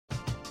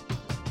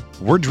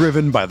We're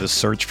driven by the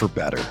search for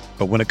better.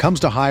 But when it comes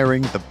to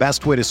hiring, the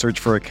best way to search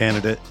for a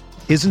candidate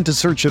isn't to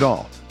search at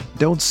all.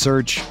 Don't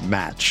search,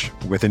 match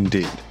with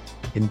Indeed.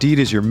 Indeed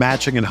is your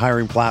matching and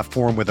hiring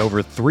platform with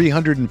over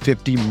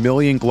 350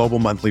 million global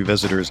monthly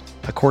visitors,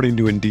 according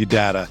to Indeed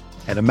data,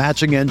 and a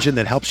matching engine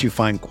that helps you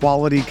find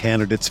quality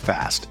candidates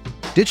fast.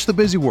 Ditch the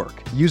busy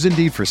work. Use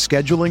Indeed for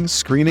scheduling,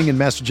 screening, and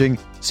messaging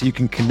so you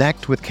can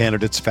connect with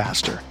candidates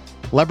faster.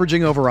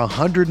 Leveraging over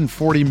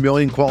 140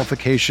 million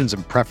qualifications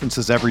and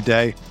preferences every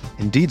day,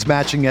 Indeed's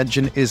matching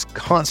engine is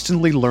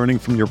constantly learning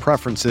from your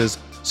preferences,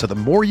 so the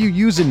more you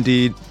use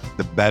Indeed,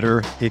 the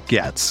better it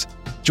gets.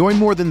 Join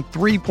more than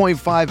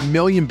 3.5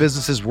 million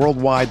businesses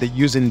worldwide that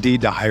use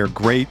Indeed to hire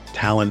great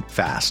talent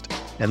fast.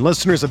 And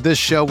listeners of this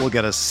show will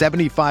get a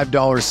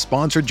 $75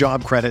 sponsored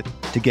job credit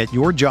to get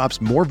your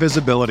jobs more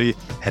visibility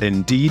at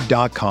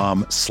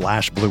Indeed.com/Blue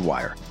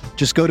Wire.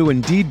 Just go to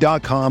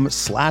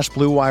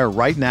Indeed.com/Blue Wire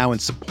right now and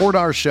support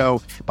our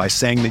show by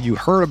saying that you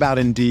heard about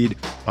Indeed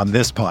on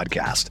this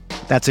podcast.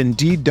 That's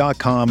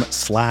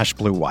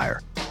Indeed.com/Blue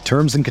Wire.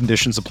 Terms and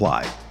conditions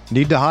apply.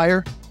 Need to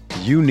hire?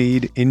 You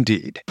need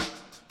Indeed.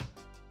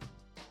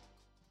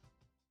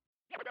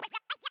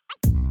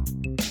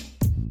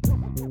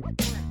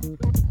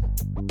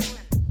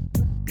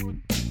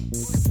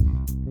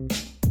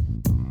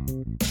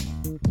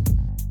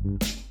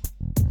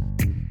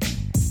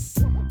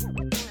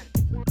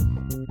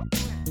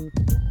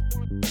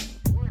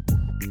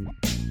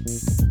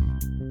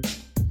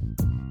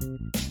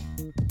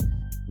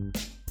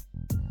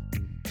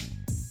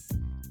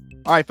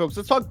 All right, folks,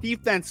 let's talk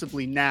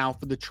defensively now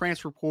for the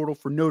transfer portal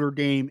for Notre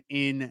Dame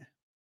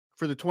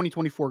for the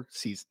 2024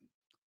 season.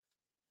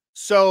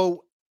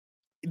 So,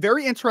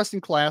 very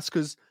interesting class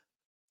because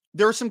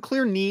there are some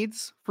clear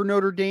needs for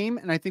Notre Dame,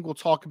 and I think we'll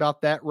talk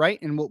about that,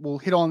 right? And we'll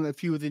hit on a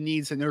few of the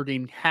needs that Notre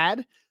Dame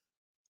had.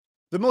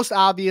 The most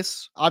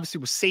obvious, obviously,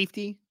 was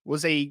safety,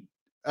 was a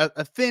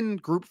thin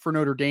group for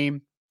Notre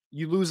Dame.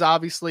 You lose,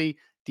 obviously,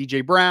 DJ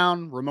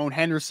Brown, Ramon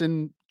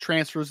Henderson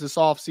transfers this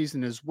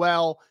offseason as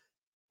well.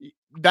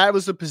 That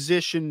was a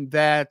position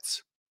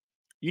that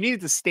you needed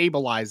to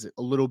stabilize it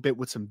a little bit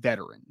with some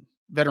veteran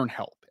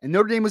help. And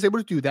Notre Dame was able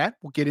to do that.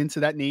 We'll get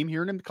into that name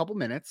here in a couple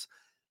minutes.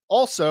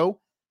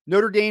 Also,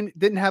 Notre Dame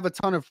didn't have a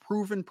ton of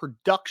proven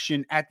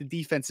production at the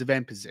defensive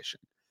end position.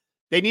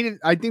 I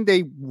think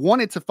they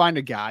wanted to find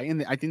a guy,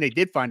 and I think they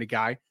did find a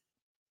guy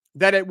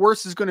that at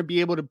worst is going to be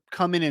able to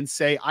come in and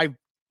say, I've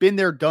been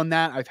there, done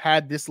that. I've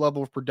had this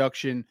level of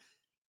production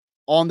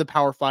on the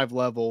Power 5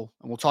 level.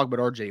 And we'll talk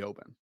about RJ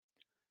Oben.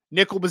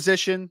 Nickel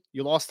position,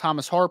 you lost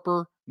Thomas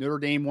Harper. Notre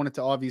Dame wanted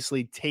to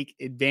obviously take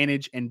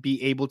advantage and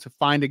be able to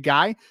find a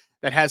guy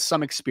that has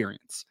some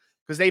experience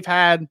because they've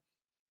had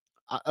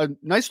a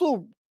nice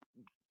little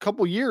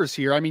couple years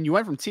here. I mean, you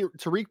went from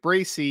Tariq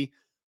Bracy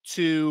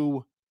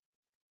to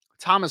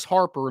Thomas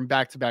Harper in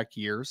back-to-back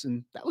years,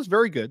 and that was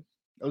very good.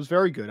 That was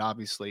very good,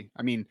 obviously.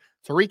 I mean,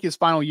 Tariq's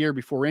final year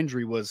before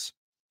injury was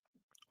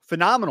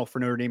phenomenal for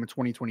Notre Dame in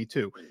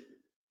 2022.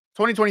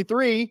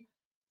 2023,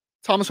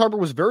 Thomas Harper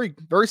was very,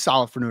 very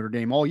solid for Notre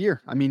Dame all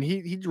year. I mean,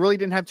 he really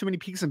didn't have too many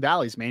peaks and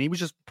valleys, man. He was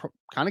just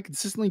kind of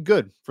consistently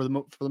good for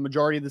the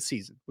majority of the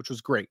season, which was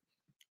great.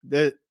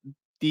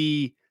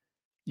 You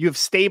have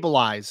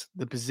stabilized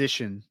the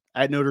position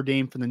at Notre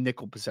Dame from the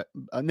nickel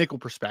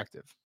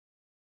perspective.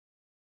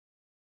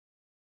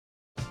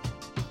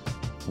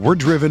 We're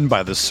driven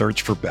by the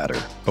search for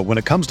better. But when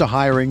it comes to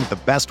hiring, the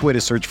best way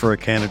to search for a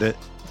candidate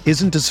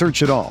isn't to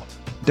search at all.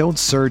 Don't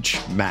search,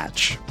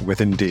 match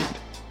with Indeed.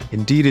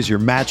 Indeed is your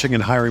matching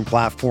and hiring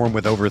platform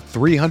with over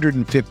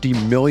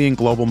 350 million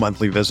global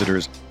monthly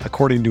visitors,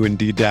 according to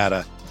Indeed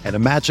data, and a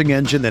matching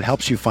engine that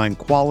helps you find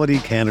quality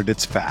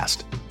candidates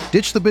fast.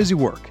 Ditch the busy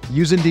work.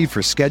 Use Indeed for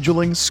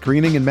scheduling,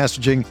 screening, and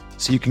messaging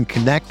so you can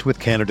connect with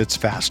candidates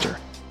faster.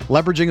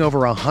 Leveraging over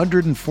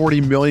 140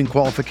 million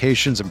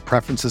qualifications and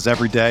preferences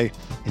every day,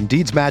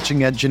 Indeed's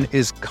matching engine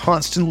is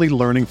constantly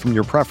learning from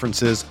your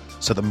preferences,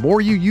 so the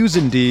more you use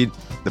Indeed,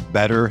 the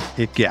better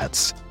it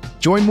gets.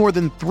 Join more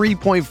than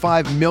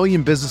 3.5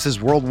 million businesses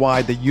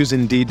worldwide that use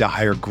Indeed to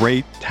hire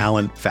great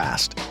talent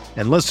fast.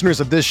 And listeners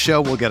of this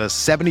show will get a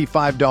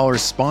 $75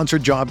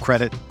 sponsored job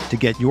credit to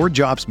get your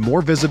jobs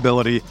more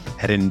visibility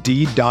at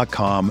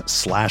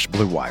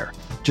Indeed.com/Blue Wire.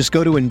 Just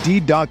go to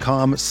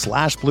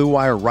Indeed.com/Blue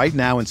Wire right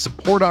now and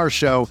support our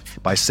show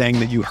by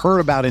saying that you heard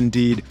about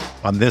Indeed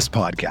on this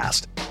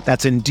podcast.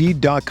 That's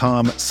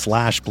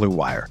Indeed.com/Blue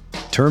Wire.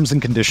 Terms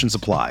and conditions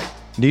apply.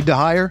 Need to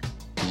hire?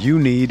 You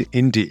need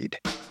Indeed.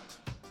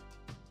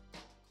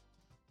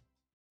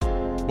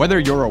 Whether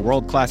you're a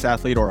world-class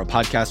athlete or a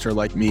podcaster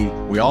like me,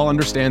 we all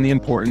understand the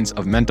importance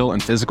of mental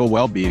and physical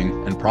well-being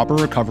and proper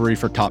recovery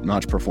for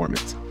top-notch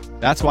performance.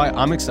 That's why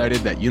I'm excited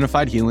that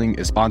Unified Healing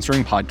is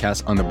sponsoring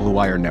podcasts on the Blue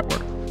Wire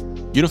Network.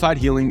 Unified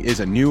Healing is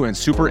a new and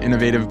super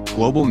innovative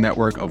global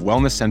network of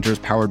wellness centers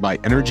powered by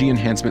Energy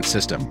Enhancement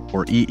System,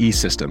 or EE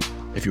System.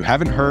 If you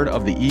haven't heard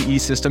of the EE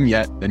System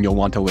yet, then you'll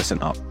want to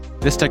listen up.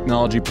 This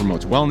technology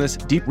promotes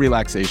wellness, deep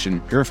relaxation,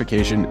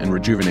 purification, and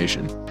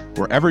rejuvenation.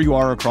 Wherever you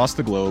are across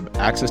the globe,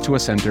 access to a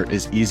center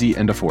is easy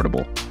and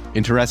affordable.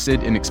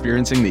 Interested in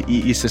experiencing the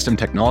EE system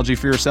technology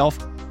for yourself?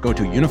 Go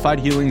to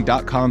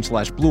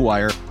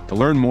unifiedhealing.com/bluewire to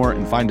learn more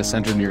and find a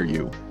center near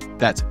you.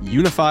 That's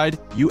unified,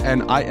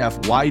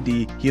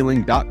 UNIFYD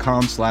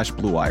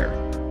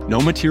healing.com/bluewire. No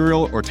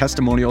material or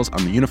testimonials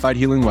on the Unified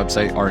Healing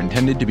website are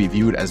intended to be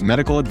viewed as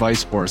medical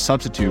advice or a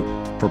substitute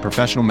for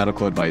professional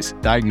medical advice,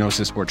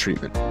 diagnosis, or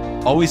treatment.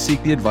 Always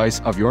seek the advice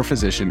of your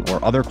physician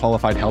or other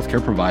qualified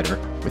healthcare provider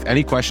with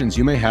any questions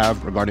you may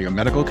have regarding a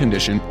medical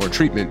condition or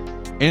treatment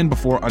and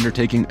before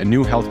undertaking a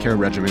new healthcare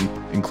regimen,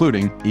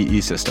 including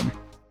EE system.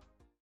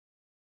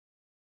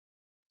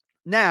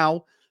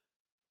 Now,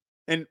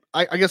 and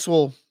I guess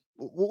we'll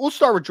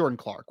start with Jordan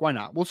Clark. Why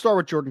not? We'll start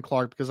with Jordan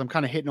Clark because I'm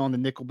kind of hitting on the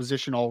nickel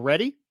position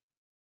already.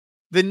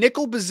 The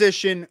nickel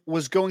position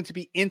was going to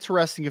be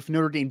interesting if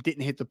Notre Dame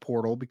didn't hit the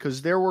portal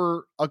because there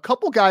were a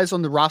couple guys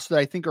on the roster that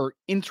I think are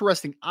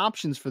interesting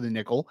options for the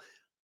nickel.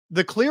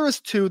 The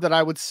clearest two that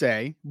I would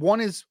say, one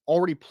is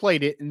already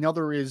played it and the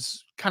other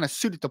is kind of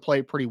suited to play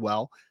it pretty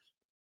well.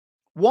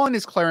 One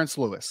is Clarence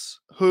Lewis,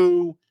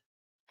 who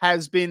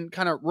has been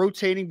kind of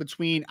rotating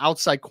between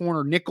outside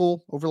corner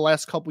nickel over the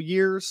last couple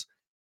years.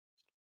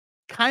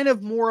 Kind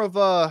of more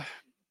of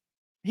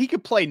he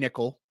could play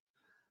nickel,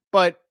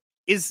 but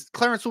is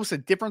Clarence Lewis a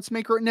difference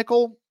maker at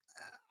nickel?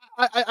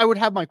 I would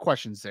have my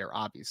questions there,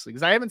 obviously,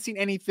 because I haven't seen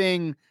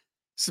anything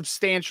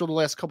substantial the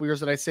last couple years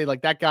that I say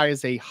like that guy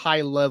is a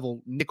high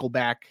level nickel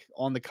back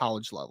on the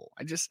college level.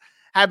 I just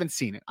haven't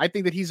seen it. I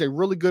think that he's a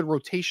really good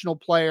rotational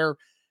player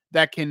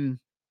that can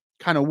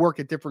kind of work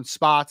at different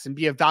spots and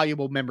be a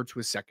valuable member to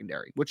his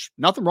secondary, which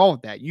nothing wrong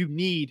with that. You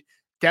need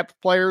depth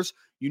players.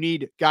 You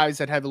need guys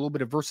that have a little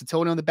bit of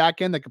versatility on the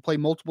back end that can play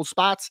multiple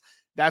spots.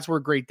 That's where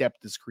great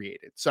depth is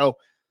created. So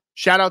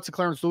shout out to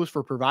Clarence Lewis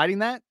for providing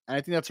that. And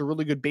I think that's a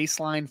really good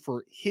baseline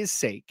for his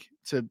sake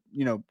to,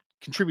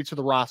 contribute to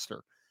the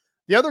roster.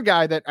 The other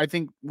guy that I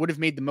think would have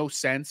made the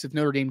most sense if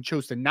Notre Dame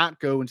chose to not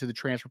go into the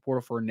transfer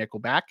portal for a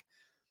nickelback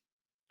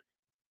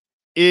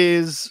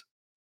is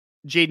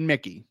Jaden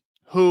Mickey,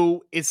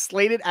 who is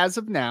slated as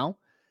of now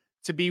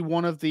to be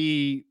one of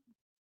the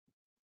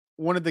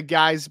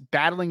guys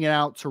battling it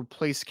out to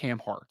replace Cam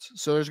Hart.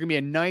 So there's going to be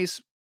a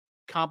nice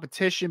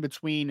competition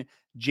between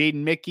Jaden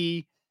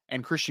Mickey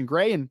and Christian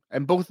Gray, and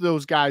both of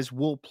those guys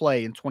will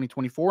play in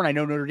 2024. And I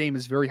know Notre Dame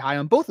is very high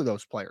on both of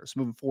those players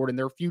moving forward in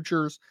their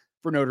futures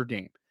for Notre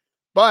Dame.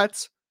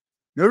 But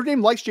Notre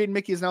Dame likes Jaden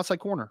Mickey as an outside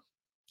corner.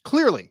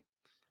 Clearly,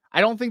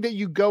 I don't think that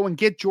you go and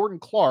get Jordan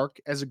Clark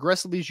as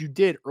aggressively as you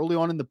did early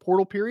on in the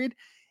portal period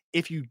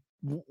if you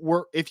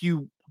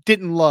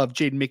didn't love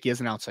Jaden Mickey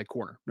as an outside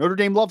corner. Notre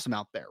Dame loves him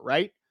out there,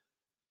 right?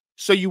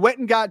 So you went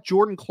and got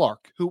Jordan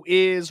Clark, who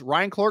is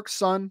Ryan Clark's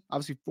son,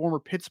 obviously former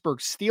Pittsburgh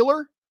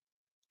Steeler.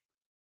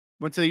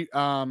 Went to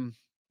I'm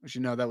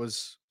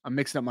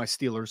mixing up my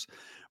Steelers,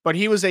 but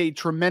he was a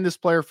tremendous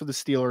player for the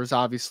Steelers,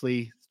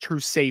 obviously. True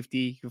safety.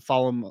 You can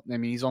follow him. I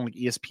mean, he's on like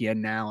ESPN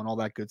now and all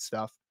that good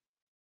stuff.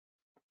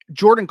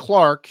 Jordan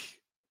Clark,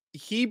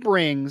 he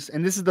brings,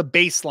 and this is the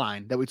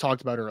baseline that we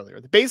talked about earlier,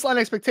 the baseline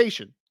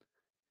expectation.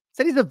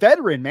 Said he's a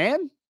veteran,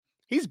 man.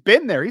 He's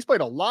been there. He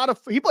played a lot of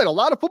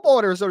football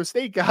at Arizona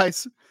State,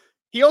 guys.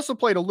 He also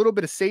played a little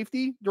bit of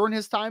safety during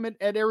his time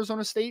at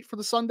Arizona State for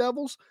the Sun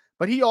Devils,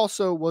 but he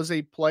also was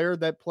a player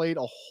that played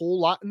a whole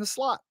lot in the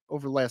slot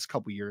over the last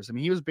couple years. I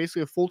mean, he was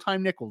basically a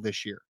full-time nickel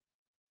this year.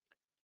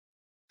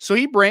 So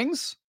he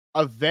brings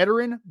a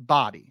veteran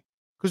body,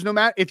 because no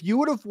matter if you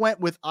would have went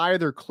with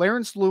either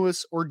Clarence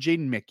Lewis or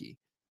Jaden Mickey,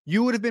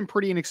 you would have been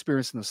pretty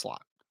inexperienced in the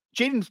slot.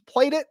 Jaden's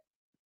played it,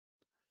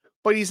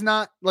 but he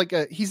hasn't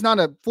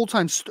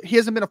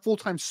been a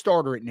full-time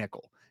starter at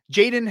nickel.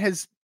 Jaden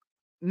has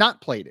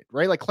not played it,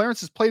 right? Like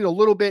Clarence has played it a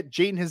little bit.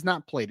 Jaden has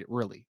not played it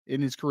really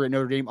in his career at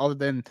Notre Dame, other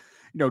than,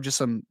 just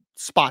some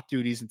spot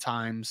duties and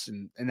times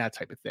and that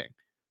type of thing.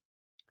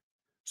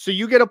 So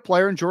you get a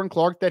player in Jordan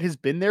Clark that has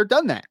been there,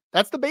 done that.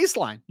 That's the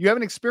baseline. You have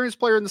an experienced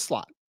player in the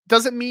slot.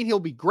 Doesn't mean he'll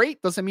be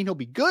great. Doesn't mean he'll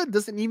be good.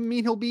 Doesn't even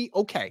mean he'll be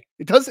okay.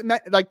 It doesn't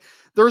matter. Like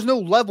there's no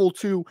level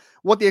to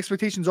what the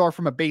expectations are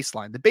from a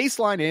baseline. The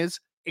baseline is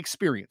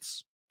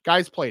experience.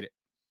 Guys played it.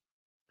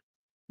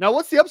 Now,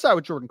 what's the upside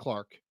with Jordan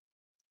Clark?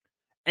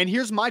 And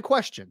here's my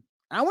question.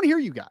 I want to hear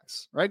you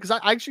guys, right? Because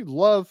I actually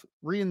love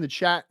reading the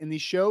chat in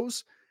these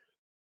shows.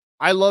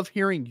 I love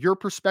hearing your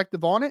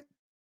perspective on it.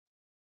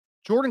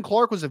 Jordan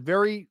Clark was a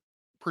very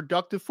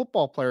productive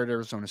football player at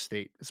Arizona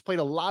State. Has played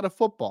a lot of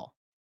football.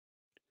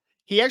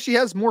 He actually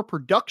has more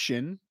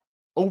production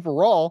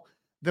overall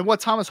than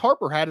what Thomas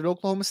Harper had at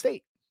Oklahoma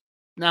State.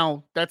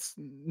 Now, that's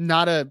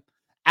not a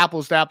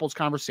apples to apples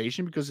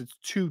conversation because it's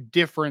two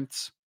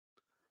different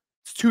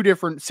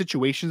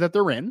situations that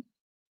they're in.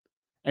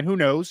 And who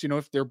knows,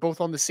 if they're both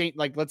on the same,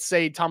 like, let's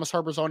say Thomas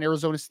Harper's on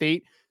Arizona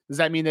State. Does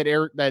that mean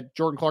that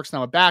Jordan Clark's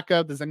now a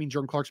backup? Does that mean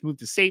Jordan Clark's moved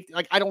to safety?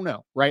 Like, I don't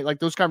know, right? Like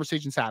those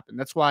conversations happen.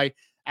 That's why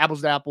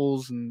apples to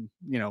apples, and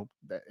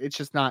it's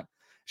just not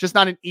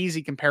an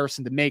easy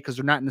comparison to make because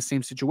they're not in the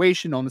same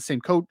situation, on the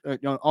same coach,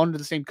 under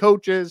the same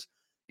coaches,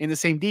 in the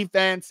same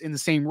defense, in the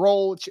same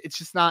role. It's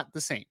just not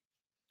the same.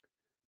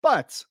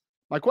 But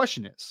my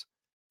question is,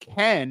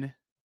 can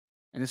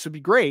and this would be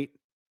great,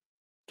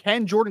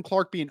 can Jordan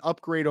Clark be an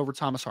upgrade over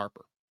Thomas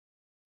Harper?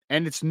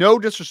 And it's no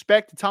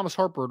disrespect to Thomas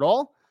Harper at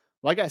all.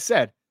 Like I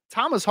said,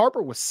 Thomas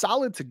Harper was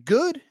solid to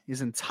good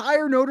his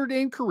entire Notre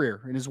Dame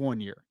career in his 1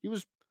 year. He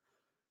was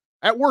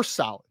at worst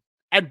solid.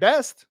 At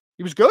best,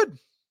 he was good.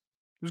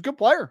 He was a good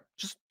player.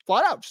 Just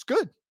flat out, just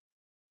good.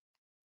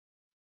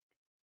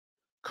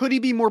 Could he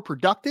be more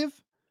productive?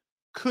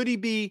 Could he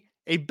be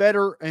a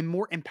better and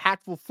more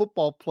impactful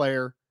football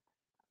player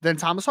than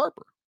Thomas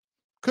Harper?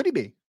 Could he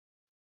be?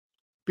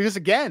 Because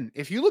again,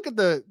 if you look at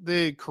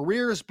the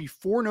careers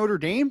before Notre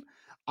Dame,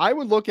 I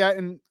would look at,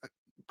 and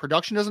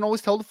production doesn't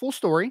always tell the full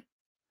story,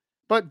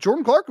 but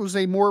Jordan Clark was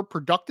a more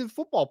productive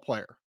football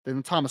player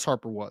than Thomas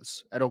Harper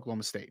was at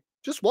Oklahoma State.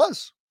 Just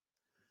was.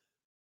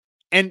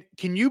 And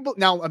can you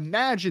now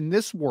imagine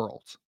this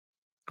world?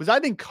 Because I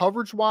think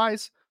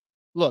coverage-wise,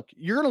 look,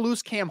 you're going to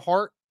lose Cam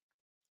Hart,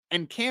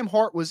 and Cam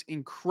Hart was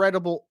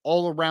incredible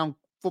all-around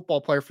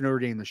football player for Notre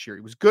Dame this year.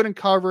 He was good in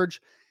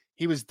coverage.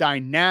 He was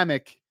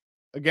dynamic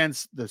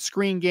against the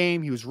screen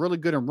game. He was really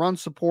good in run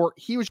support.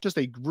 He was just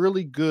a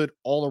really good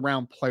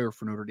all-around player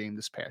for Notre Dame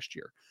this past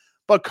year.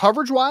 But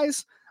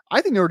coverage-wise,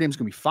 I think Notre Dame's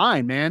going to be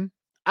fine, man.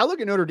 I look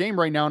at Notre Dame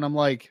right now, and I'm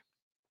like,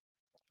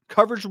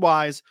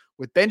 coverage-wise,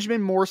 with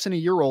Benjamin Morrison a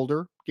year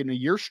older, getting a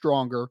year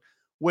stronger,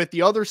 with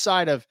the other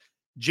side of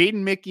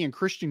Jaden Mickey and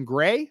Christian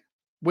Gray,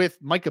 with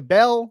Micah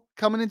Bell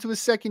coming into his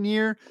second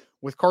year,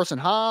 with Carson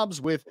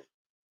Hobbs, with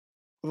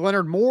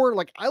Leonard Moore.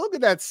 Like, I look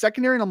at that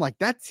secondary and I'm like,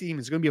 that team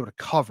is going to be able to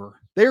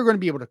cover. They're going to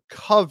be able to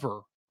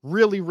cover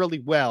really, really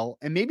well,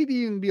 and maybe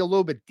even be a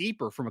little bit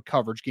deeper from a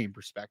coverage game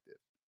perspective.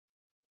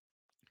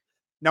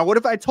 Now, what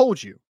if I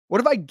told you? What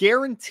if I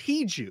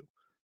guaranteed you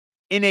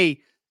in a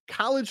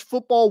college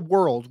football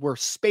world where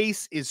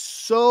space is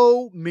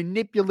so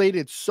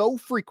manipulated so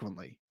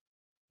frequently?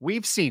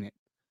 We've seen it.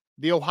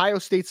 The Ohio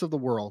States of the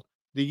world,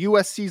 the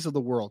USCs of the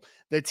world,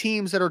 the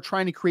teams that are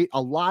trying to create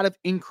a lot of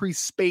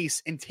increased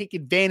space and take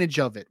advantage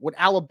of it. What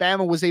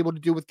Alabama was able to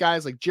do with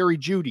guys like Jerry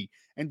Jeudy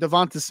and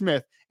Devonta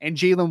Smith and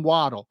Jalen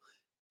Waddle.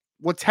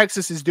 What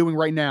Texas is doing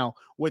right now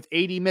with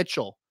A.D.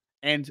 Mitchell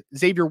and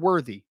Xavier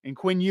Worthy and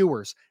Quinn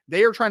Ewers.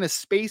 They are trying to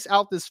space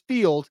out this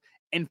field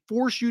and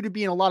force you to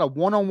be in a lot of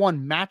one-on-one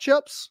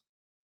matchups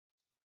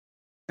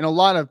and a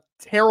lot of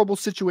terrible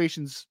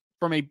situations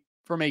from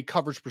a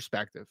coverage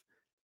perspective.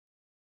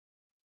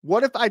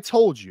 What if I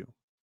told you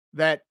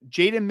that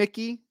Jaden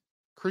Mickey,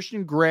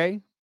 Christian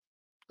Gray,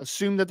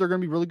 assume that they're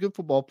going to be really good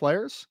football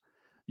players?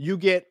 You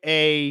get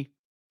a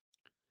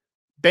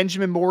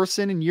Benjamin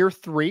Morrison in year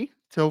 3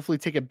 to hopefully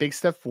take a big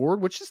step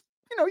forward, which is,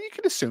 you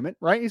could assume it,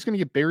 right? He's going to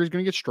get bigger. He's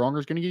going to get stronger.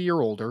 He's going to get a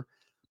year older.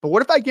 But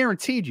what if I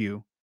guaranteed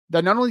you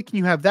that not only can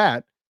you have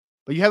that,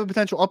 but you have a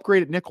potential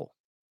upgrade at nickel?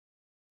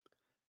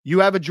 You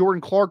have a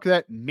Jordan Clark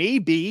that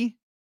maybe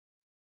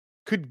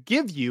could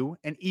give you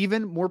an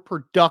even more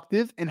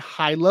productive and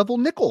high-level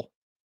nickel.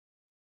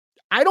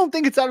 I don't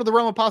think it's out of the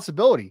realm of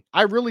possibility.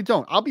 I really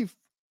don't. I'll be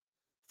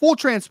full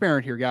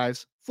transparent here,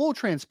 guys. Full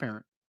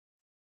transparent.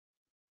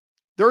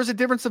 There is a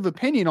difference of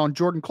opinion on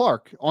Jordan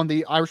Clark on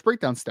the Irish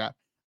Breakdown staff.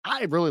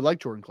 I really like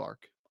Jordan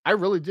Clark. I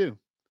really do.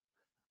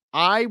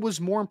 I was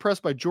more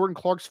impressed by Jordan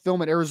Clark's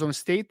film at Arizona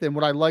State than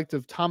what I liked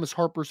of Thomas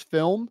Harper's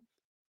film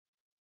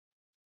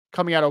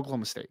coming out of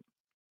Oklahoma State.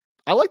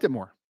 I liked it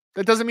more.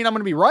 That doesn't mean I'm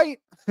going to be right.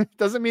 It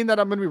doesn't mean that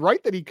I'm going to be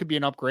right that he could be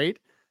an upgrade.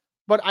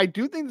 But I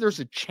do think there's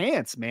a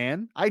chance,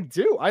 man. I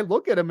do. I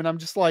look at him and I'm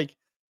just like,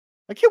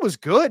 that kid was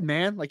good,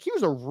 man. Like, he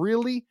was a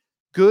really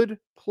good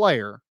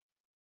player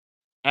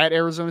at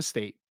Arizona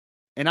State.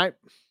 And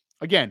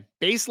again,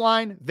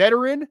 baseline,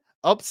 veteran,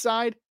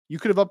 upside, you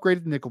could have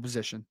upgraded the nickel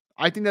position.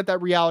 I think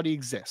that reality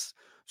exists.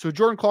 So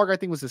Jordan Clark, I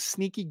think, was a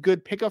sneaky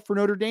good pickup for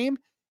Notre Dame.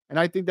 And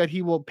I think that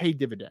he will pay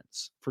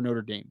dividends for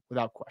Notre Dame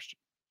without question.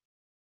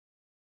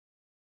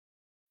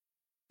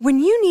 When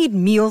you need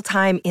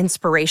mealtime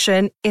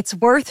inspiration, it's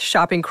worth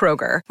shopping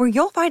Kroger, where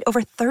you'll find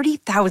over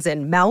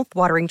 30,000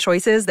 mouth-watering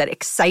choices that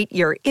excite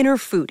your inner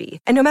foodie.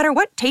 And no matter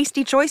what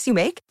tasty choice you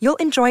make, you'll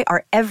enjoy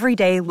our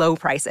everyday low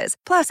prices,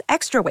 plus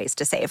extra ways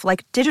to save,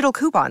 like digital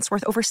coupons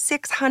worth over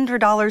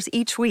 $600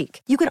 each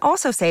week. You can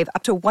also save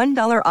up to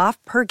 $1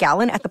 off per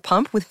gallon at the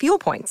pump with fuel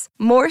points.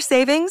 More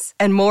savings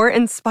and more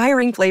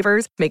inspiring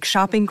flavors make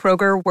shopping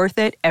Kroger worth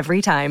it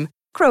every time.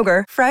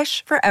 Kroger,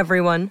 fresh for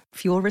everyone.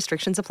 Fuel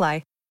restrictions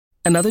apply.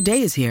 Another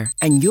day is here,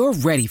 and you're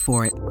ready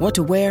for it. What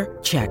to wear?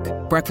 Check.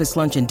 Breakfast,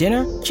 lunch, and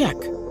dinner? Check.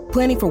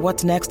 Planning for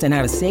what's next and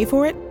how to save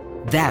for it?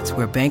 That's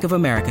where Bank of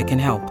America can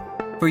help.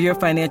 For your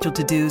financial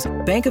to-dos,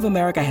 Bank of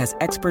America has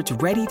experts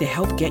ready to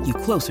help get you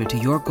closer to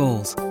your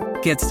goals.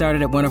 Get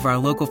started at one of our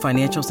local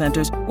financial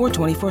centers or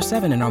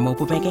 24/7 in our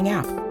mobile banking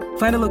app.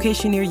 Find a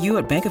location near you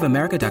at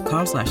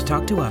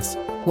bankofamerica.com/talktous.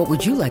 What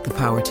would you like the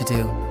power to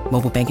do?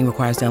 Mobile banking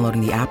requires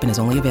downloading the app and is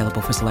only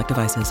available for select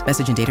devices.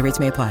 Message and data rates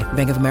may apply.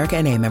 Bank of America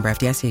N.A., member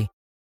FDIC.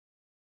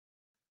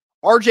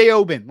 RJ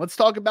Oben. Let's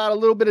talk about a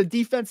little bit of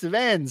defensive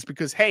ends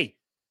because, hey,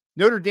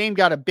 Notre Dame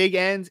got a big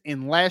end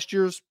in last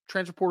year's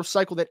transfer portal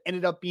cycle that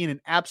ended up being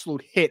an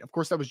absolute hit. Of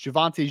course, that was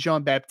Javonte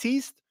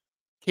Jean-Baptiste,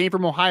 came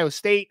from Ohio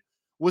State,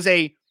 was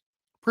a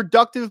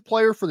productive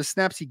player for the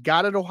snaps he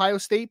got at Ohio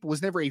State, but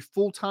was never a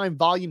full-time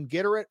volume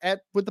getter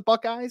with the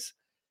Buckeyes.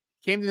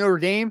 Came to Notre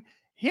Dame.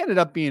 He ended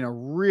up being a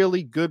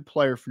really good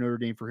player for Notre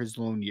Dame for his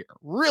lone year.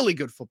 Really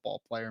good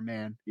football player,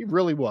 man. He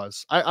really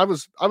was. I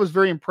was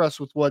very impressed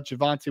with what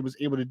Javonte was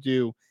able to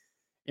do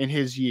in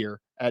his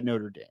year at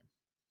Notre Dame.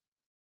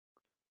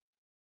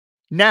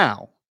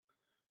 Now,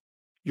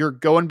 you're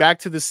going back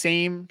to the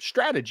same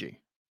strategy.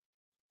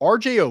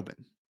 R.J.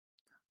 Oben,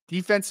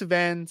 defensive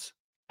end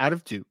out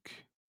of Duke,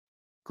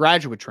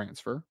 graduate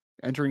transfer,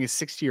 entering his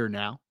 6th year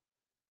now,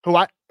 who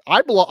I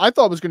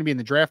thought was going to be in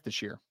the draft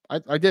this year.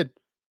 I did.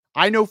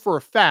 I know for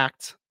a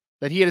fact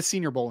that he had a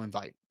Senior Bowl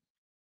invite.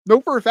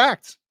 Know for a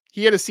fact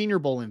he had a Senior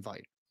Bowl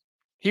invite.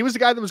 He was the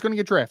guy that was going to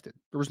get drafted.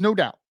 There was no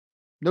doubt.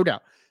 No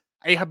doubt.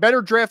 A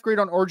better draft grade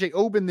on R.J.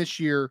 Oben this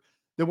year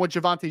than what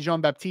Javonte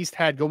Jean-Baptiste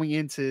had going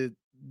into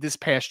this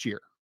past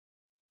year.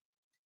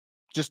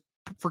 Just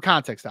for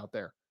context out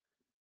there.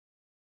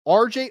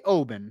 R.J.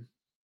 Oben,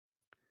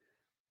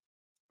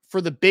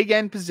 for the big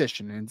end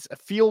position, and it's a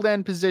field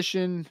end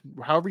position,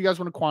 however you guys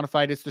want to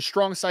quantify it, it's the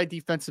strong side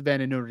defensive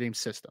end in Notre Dame's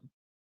system.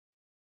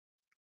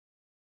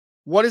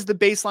 What is the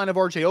baseline of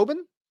R.J.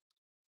 Oben?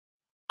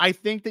 I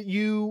think that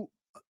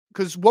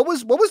because what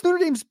was Notre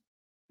Dame's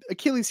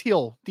Achilles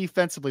heel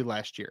defensively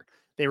last year?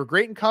 They were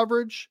great in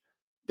coverage.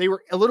 They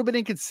were a little bit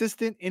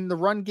inconsistent in the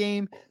run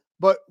game.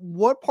 But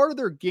what part of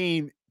their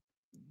game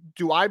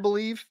do I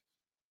believe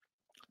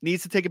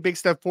needs to take a big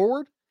step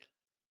forward?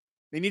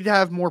 They need to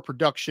have more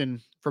production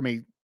from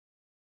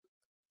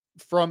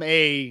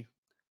a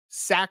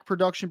sack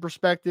production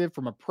perspective,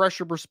 from a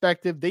pressure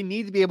perspective. They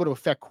need to be able to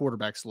affect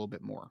quarterbacks a little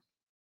bit more.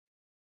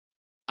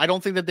 I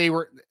don't think that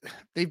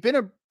they've been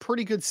a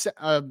pretty good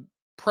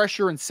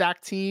pressure and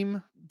sack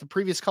team the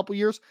previous couple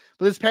years,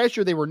 but this past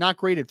year, they were not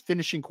great at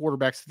finishing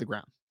quarterbacks to the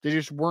ground. They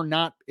just were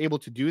not able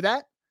to do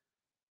that.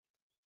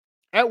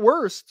 At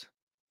worst,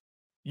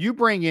 you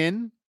bring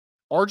in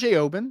R.J.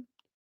 Oben,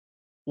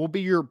 will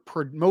be your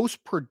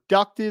most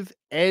productive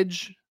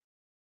edge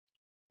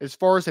as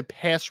far as a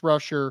pass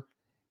rusher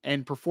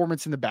and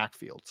performance in the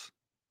backfields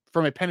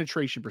from a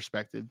penetration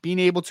perspective, being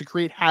able to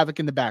create havoc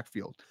in the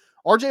backfield.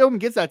 R.J. Oben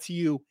gets that to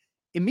you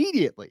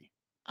immediately.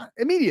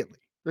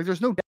 Like,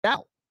 there's no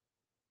doubt.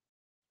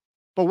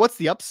 But what's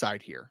the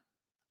upside here?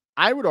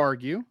 I would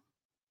argue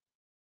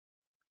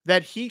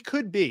that he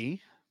could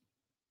be,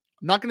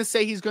 I'm not going to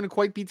say he's going to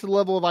quite be to the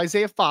level of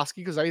Isaiah Foskey,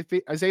 because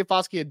Isaiah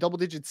Foskey had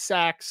double-digit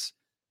sacks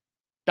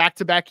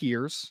back-to-back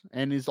years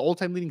and is the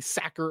all-time leading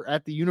sacker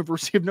at the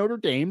University of Notre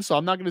Dame. So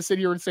I'm not going to sit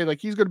here and say like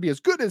he's going to be as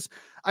good as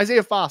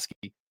Isaiah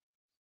Foskey.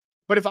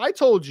 But if I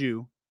told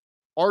you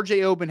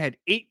R.J. Oben had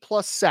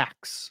 8+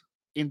 sacks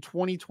in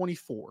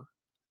 2024,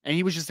 and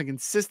he was just a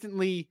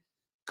consistently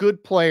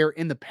good player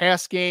in the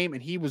pass game,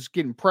 and he was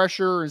getting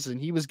pressures, and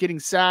he was getting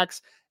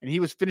sacks, and he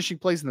was finishing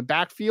plays in the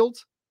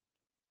backfield,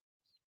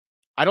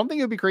 I don't think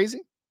it would be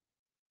crazy.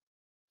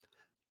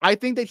 I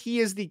think that he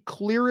is the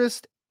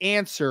clearest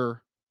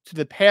answer to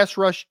the pass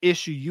rush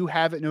issue you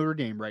have at Notre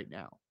Dame right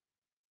now.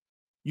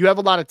 You have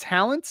a lot of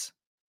talent,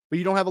 but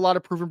you don't have a lot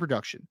of proven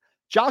production.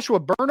 Joshua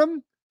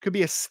Burnham could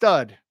be a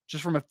stud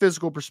just from a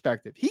physical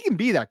perspective. He can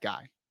be that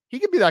guy. He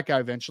could be that guy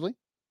eventually.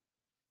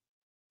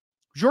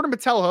 Jordan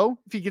Botelho,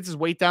 if he gets his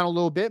weight down a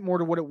little bit more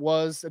to what it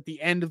was at the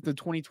end of the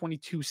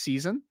 2022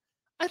 season,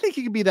 I think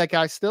he could be that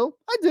guy still.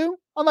 I do.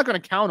 I'm not going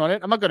to count on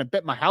it. I'm not going to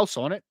bet my house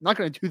on it. I'm not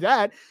going to do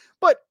that.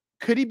 But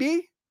could he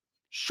be?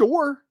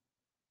 Sure.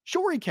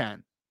 Sure he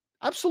can.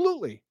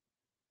 Absolutely.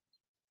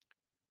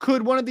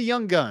 Could one of the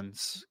young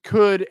guns,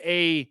 could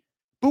a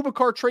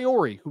Boubacar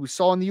Traore, who we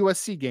saw in the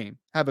USC game,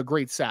 have a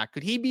great sack?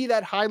 Could he be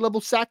that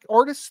high-level sack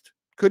artist?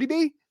 Could he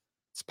be?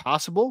 It's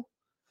possible.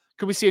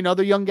 Could we see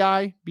another young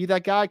guy be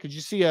that guy? Could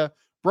you see a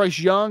Bryce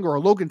Young or a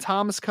Logan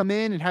Thomas come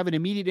in and have an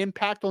immediate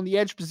impact on the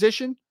edge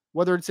position,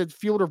 whether it's at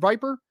Field or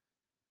Viper?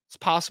 It's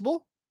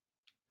possible.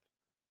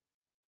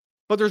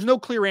 But there's no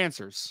clear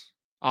answers,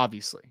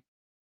 obviously.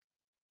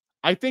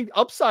 I think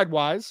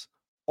upside-wise,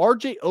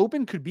 R.J.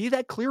 Oben could be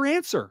that clear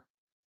answer.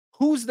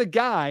 Who's the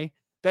guy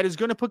that is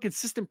going to put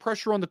consistent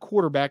pressure on the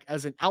quarterback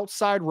as an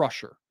outside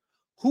rusher?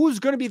 Who's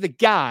going to be the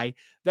guy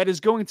that is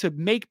going to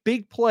make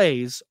big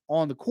plays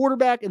on the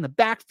quarterback in the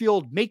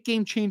backfield, make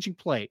game-changing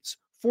plays,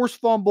 force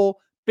fumble,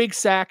 big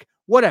sack,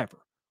 whatever?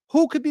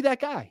 Who could be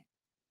that guy?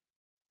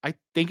 I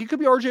think it could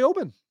be R.J.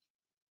 Oben.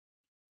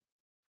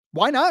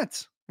 Why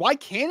not? Why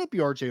can't it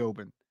be R.J.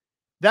 Oben?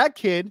 That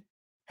kid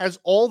has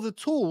all the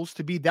tools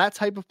to be that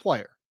type of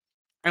player.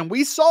 And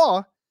we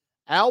saw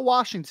Al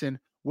Washington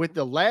with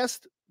the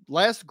last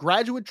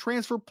graduate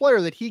transfer player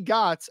that he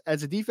got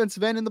as a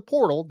defensive end in the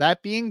portal,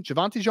 that being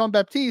Javonte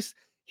Jean-Baptiste.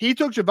 He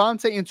took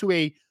Javonte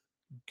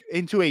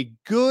into a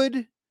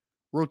good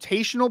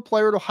rotational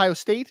player at Ohio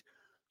State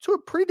to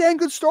a pretty dang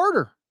good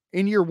starter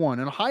in year one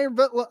and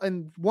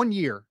in 1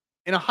 year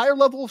in a higher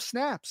level of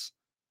snaps.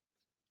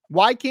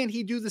 Why can't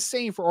he do the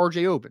same for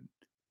R.J. Oben?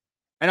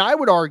 And I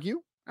would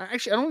argue,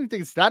 actually, I don't even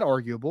think it's that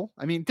arguable.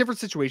 I mean,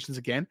 different situations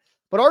again.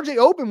 But R.J.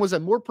 Oben was a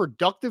more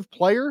productive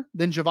player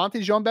than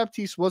Javonte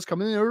Jean-Baptiste was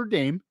coming to Notre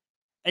Dame.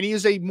 and he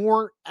is a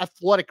more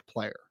athletic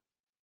player.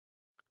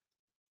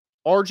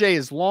 RJ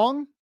is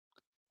long.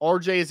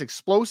 RJ is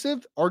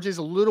explosive. RJ is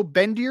a little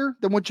bendier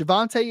than what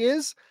Javonte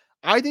is.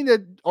 I think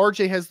that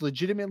RJ has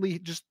legitimately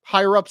just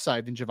higher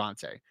upside than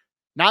Javonte.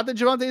 Not that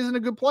Javonte isn't a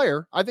good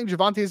player. I think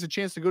Javonte has a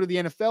chance to go to the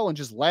NFL and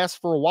just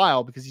last for a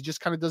while because he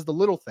just kind of does the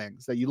little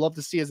things that you love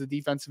to see as a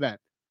defensive end.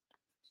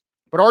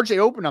 But RJ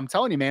Open, I'm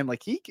telling you, man,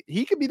 like he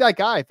could be that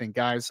guy, I think,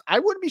 guys. I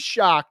wouldn't be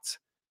shocked,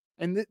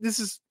 and this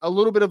is a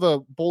little bit of a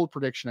bold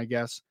prediction, I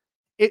guess.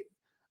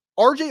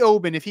 RJ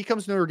Oben, if he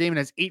comes to Notre Dame and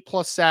has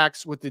 8+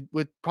 sacks with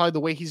probably the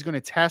way he's going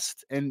to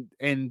test and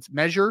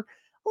measure,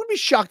 I wouldn't be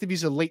shocked if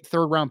he's a late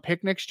 3rd round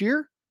pick next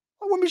year.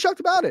 I wouldn't be shocked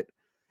about it.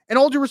 And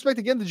all due respect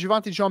again to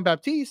Javonte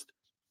Jean-Baptiste,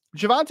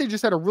 Javonte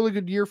just had a really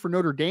good year for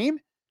Notre Dame.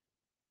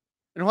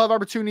 And he'll have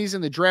opportunities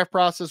in the draft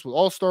process with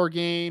All-Star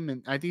Game.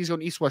 And I think he's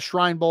going to East-West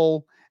Shrine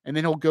Bowl. And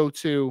then he'll go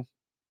to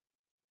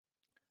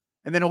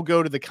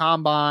the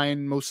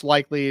Combine, most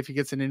likely, if he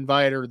gets an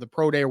invite or the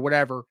Pro Day or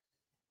whatever.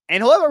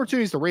 And he'll have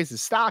opportunities to raise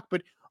his stock,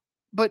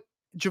 but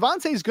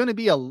Javonte is going to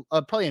be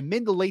probably a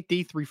mid to late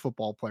day 3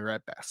 football player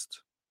at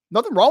best.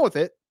 Nothing wrong with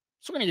it.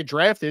 Still going to get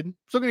drafted.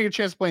 Still going to get a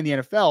chance to play in the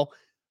NFL.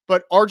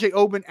 But RJ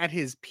Oben at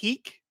his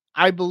peak,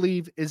 I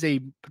believe, is a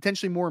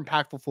potentially more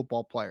impactful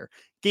football player.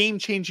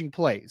 Game-changing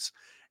plays.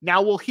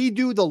 Now, will he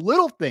do the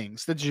little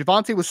things that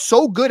Javonte was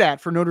so good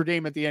at for Notre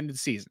Dame at the end of the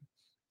season?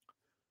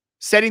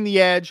 Setting the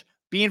edge,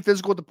 being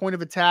physical at the point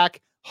of attack,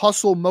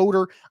 hustle,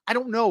 motor. I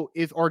don't know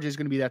if RJ is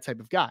going to be that type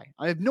of guy.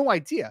 I have no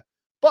idea.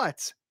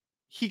 But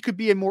he could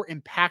be a more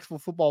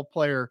impactful football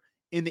player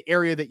in the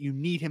area that you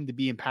need him to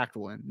be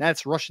impactful in.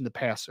 That's rushing the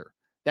passer.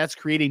 That's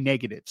creating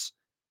negatives.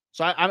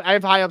 So I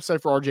have high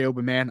upside for RJ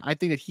Oben, man. I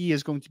think that he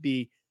is going to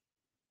be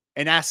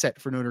an asset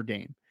for Notre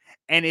Dame.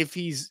 And if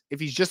he's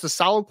just a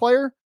solid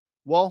player,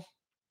 well,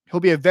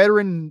 he'll be a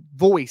veteran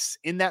voice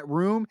in that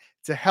room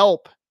to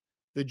help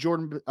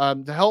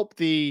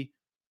the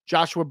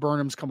Joshua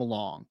Burnhams come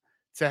along,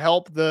 to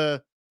help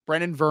the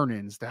Brennan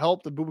Vernons, to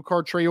help the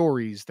Boubacar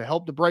Traore's, to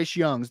help the Bryce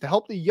Youngs, to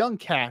help the young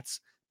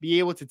cats be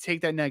able to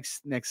take that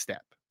next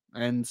step.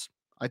 And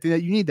I think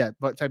that you need that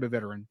type of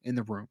veteran in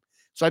the room.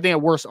 So I think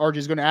at worst, RJ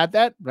is going to add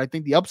that, but I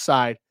think the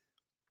upside,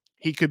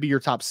 he could be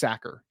your top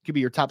sacker. He could be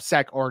your top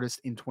sack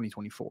artist in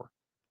 2024.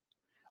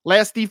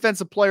 Last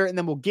defensive player, and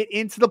then we'll get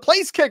into the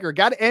place kicker.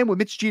 Got to end with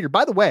Mitch Jeter.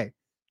 By the way,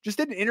 just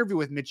did an interview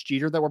with Mitch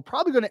Jeter that we're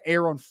probably going to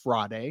air on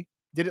Friday.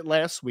 Did it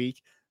last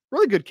week.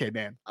 Really good kid,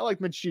 man. I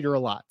like Mitch Jeter a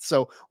lot.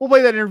 So we'll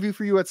play that interview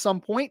for you at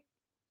some point.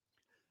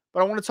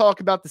 But I want to talk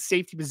about the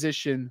safety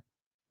position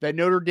that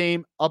Notre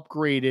Dame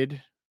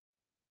upgraded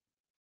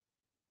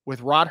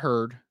with Rod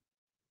Hurd.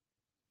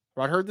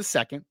 Rod Hurd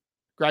II,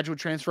 graduate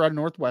transfer out of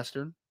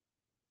Northwestern.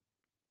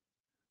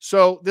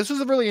 So this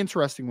was a really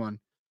interesting one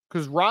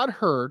because Rod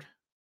Hurd,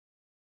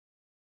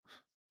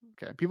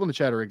 okay, people in the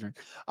chat are ignorant.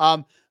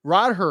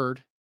 Rod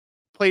Hurd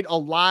played a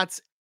lot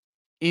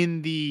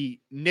in the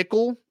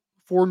nickel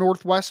for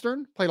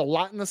Northwestern, played a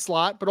lot in the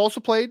slot, but also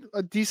played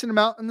a decent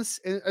amount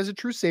as a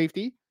true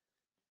safety.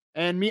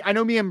 And I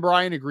know me and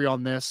Brian agree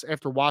on this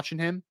after watching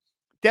him.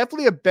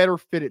 Definitely a better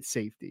fit at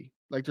safety.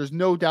 Like, there's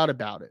no doubt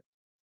about it.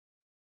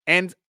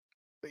 And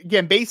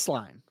again,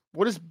 baseline.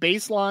 What does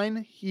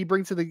baseline he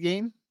bring to the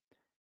game?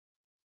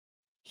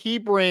 He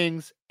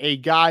brings a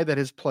guy that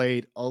has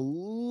played a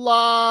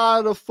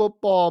lot of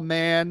football,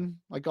 man.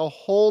 Like a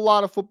whole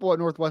lot of football at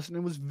Northwestern.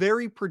 And was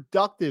very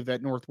productive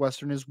at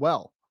Northwestern as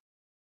well.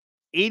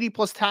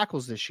 80+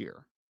 tackles this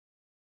year.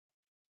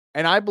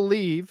 And I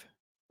believe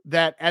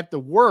that at the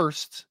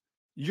worst,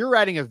 you're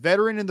adding a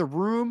veteran in the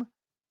room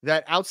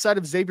that outside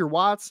of Xavier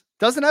Watts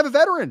doesn't have a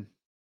veteran.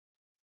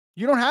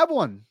 You don't have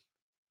one.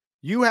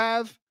 You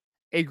have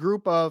a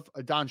group of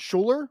Don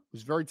Schuler,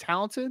 who's very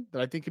talented,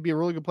 that I think could be a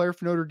really good player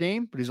for Notre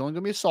Dame, but he's only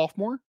going to be a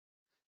sophomore.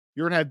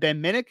 You're going to have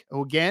Ben Minnick,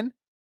 who again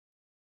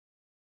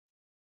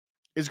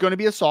is going to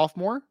be a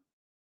sophomore.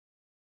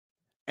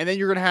 And then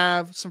you're going to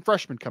have some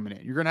freshmen coming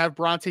in. You're going to have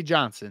Bronte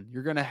Johnson.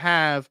 You're going to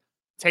have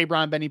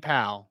Tabron Benny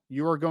Powell.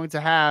 You are going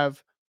to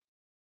have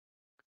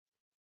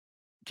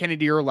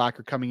Kennedy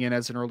Urlacher coming in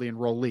as an early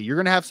enrollee. You're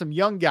going to have some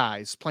young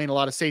guys playing a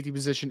lot of safety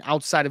position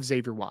outside of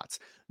Xavier Watts.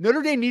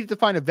 Notre Dame needed to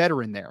find a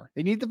veteran there.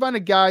 They need to find a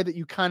guy that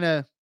you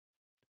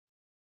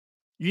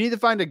need to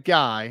find a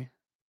guy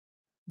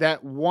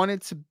that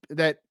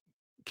that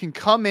can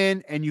come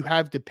in and you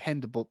have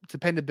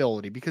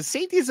dependability, because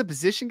safety is a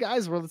position,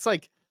 guys, where it's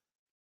like,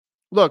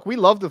 look, we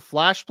love the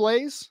flash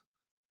plays.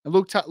 And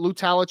Luke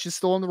Talich is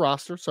still on the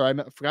roster. Sorry,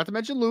 I forgot to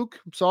mention Luke.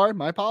 I'm sorry.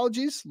 My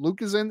apologies.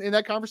 Luke is in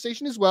that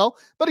conversation as well.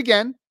 But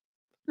again,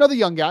 another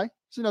young guy.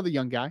 He's another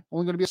young guy.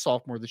 Only going to be a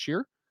sophomore this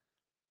year.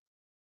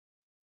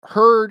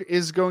 Hurd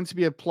is going to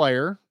be a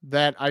player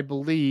that I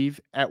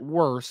believe at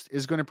worst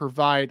is going to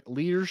provide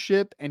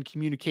leadership and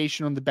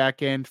communication on the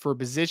back end for a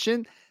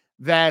position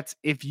that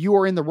if you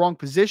are in the wrong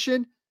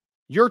position,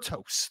 you're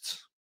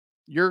toast.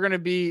 You're going to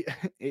be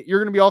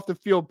off the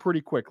field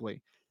pretty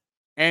quickly.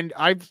 And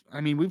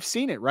we've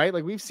seen it, right?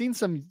 Like, we've seen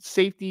some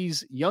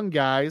safeties, young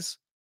guys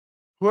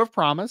who have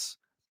promise,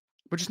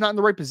 but just not in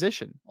the right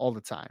position all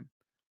the time.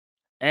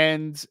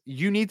 And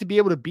you need to be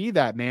able to be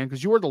that, man,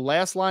 because you are the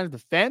last line of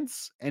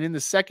defense. And in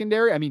the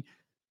secondary, I mean,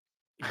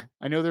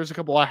 I know there's a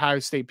couple of Ohio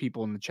State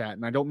people in the chat,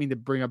 and I don't mean to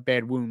bring up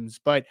bad wounds,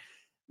 but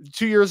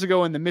 2 years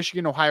ago in the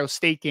Michigan-Ohio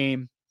State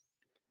game,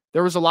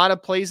 there was a lot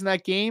of plays in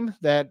that game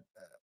that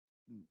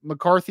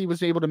McCarthy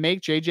was able to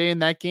make, JJ, in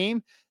that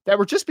game, that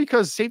were just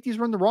because safeties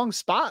were in the wrong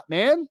spot,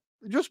 man.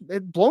 Just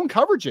blown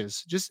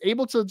coverages, just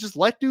able to just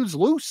let dudes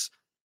loose.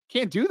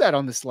 Can't do that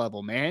on this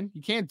level, man.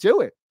 You can't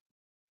do it.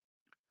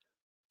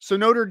 So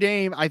Notre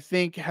Dame, I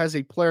think, has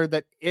a player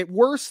that at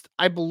worst,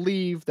 I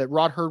believe that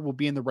Rod Hurd will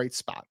be in the right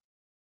spot.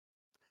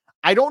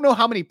 I don't know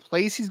how many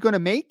plays he's going to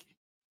make.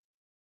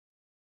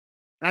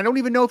 And I don't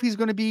even know if he's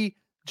going to be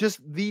just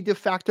the de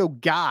facto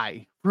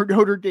guy for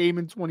Notre Dame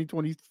in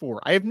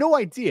 2024. I have no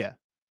idea.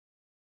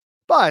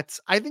 But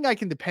I think I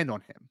can depend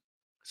on him.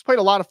 He's played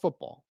a lot of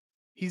football.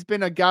 He's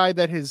been a guy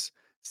that has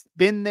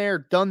been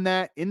there, done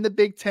that in the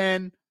Big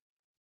Ten.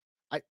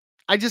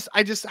 I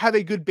just have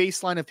a good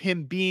baseline of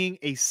him being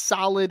a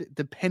solid,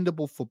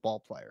 dependable football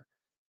player.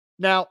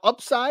 Now,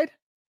 upside,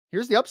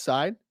 here's the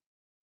upside.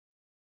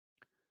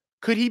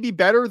 Could he be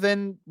better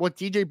than what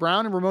DJ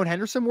Brown and Ramon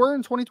Henderson were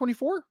in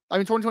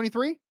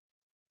 2023?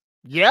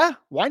 Yeah,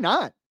 why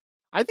not?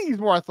 I think he's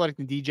more athletic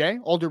than DJ,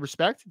 all due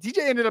respect.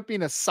 DJ ended up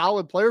being a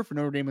solid player for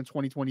Notre Dame in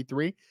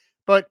 2023,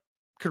 but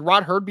could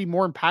Rod Hurd be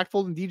more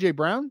impactful than DJ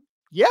Brown?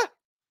 Yeah.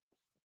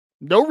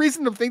 No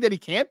reason to think that he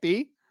can't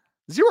be.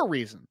 Zero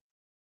reason.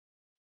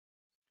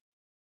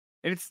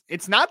 And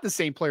it's not the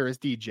same player as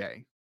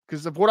DJ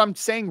because of what I'm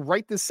saying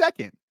right this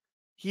second.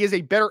 He is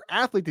a better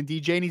athlete than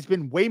DJ, and he's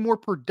been way more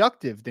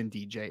productive than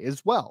DJ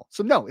as well.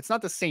 So no, it's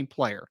not the same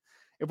player.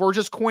 If we're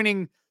just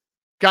coining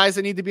guys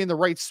that need to be in the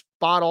right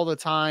spot all the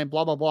time,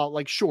 blah, blah, blah,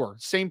 like sure,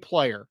 same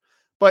player,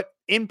 but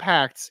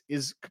impact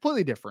is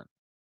completely different.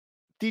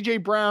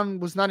 DJ Brown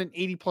was not an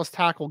 80-plus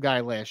tackle guy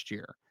last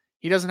year.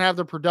 He doesn't have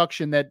the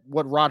production that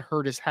what Rod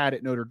Hurd has had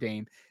at Notre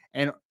Dame.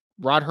 And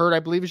Rod Hurd, I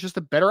believe, is just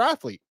a better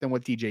athlete than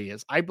what DJ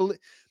is. I believe,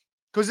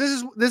 because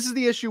this is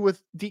the issue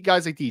with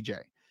guys like DJ,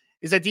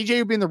 is that DJ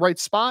will be in the right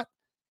spot,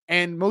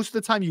 and most of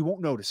the time you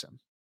won't notice him.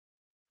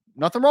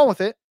 Nothing wrong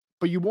with it,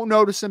 but you won't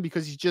notice him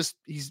because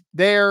he's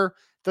there,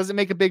 doesn't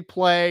make a big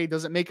play,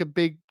 doesn't make a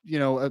big,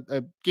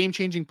 a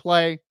game-changing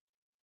play,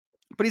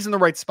 but he's in the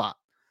right spot.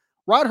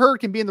 Rod Hurd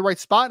can be in the right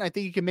spot, and I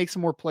think he can make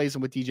some more plays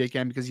than what DJ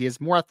can because he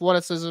has more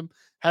athleticism,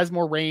 has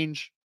more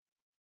range,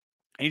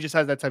 and he just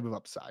has that type of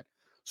upside.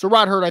 So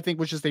Rod Hurd, I think,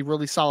 was just a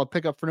really solid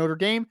pickup for Notre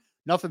Dame.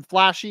 Nothing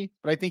flashy,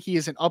 but I think he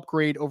is an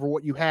upgrade over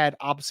what you had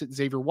opposite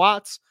Xavier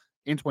Watts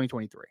in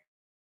 2023.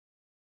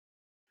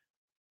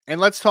 And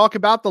let's talk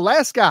about the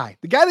last guy,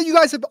 the guy that you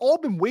guys have all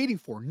been waiting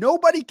for.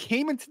 Nobody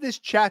came into this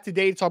chat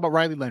today to talk about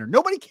Riley Leonard.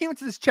 Nobody came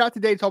into this chat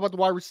today to talk about the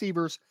wide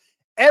receivers.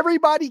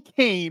 Everybody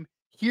came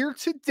here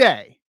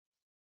today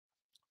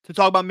to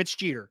talk about Mitch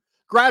Jeter,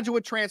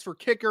 graduate transfer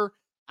kicker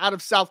out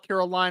of South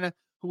Carolina,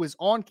 who is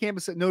on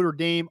campus at Notre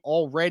Dame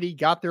already,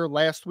 got there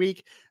last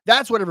week.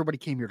 That's what everybody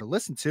came here to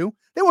listen to.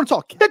 They want to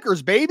talk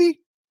kickers, baby. They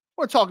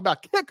want to talk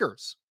about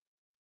kickers.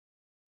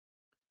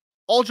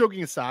 All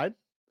joking aside,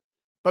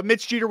 but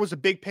Mitch Jeter was a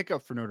big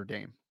pickup for Notre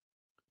Dame.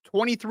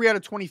 23 out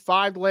of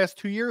 25 the last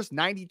 2 years,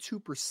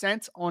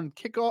 92%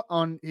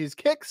 on his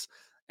kicks,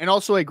 and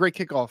also a great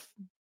kickoff,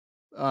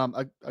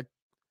 a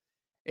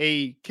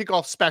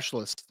kickoff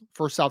specialist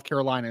for South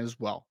Carolina as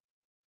well.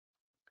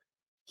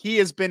 He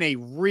has been a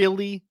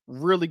really,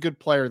 really good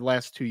player the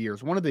last 2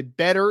 years. One of the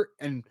better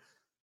and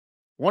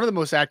one of the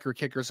most accurate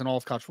kickers in all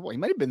of college football. He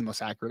might have been the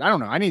most accurate. I don't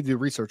know. I need to do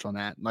research on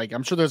that. Like,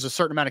 I'm sure there's a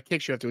certain amount of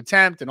kicks you have to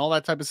attempt and all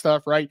that type of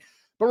stuff, right?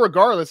 But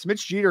regardless,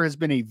 Mitch Jeter has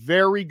been a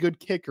very good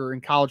kicker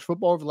in college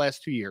football over the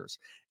last 2 years.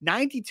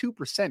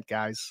 92%,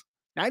 guys.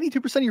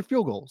 92% of your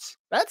field goals.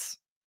 It's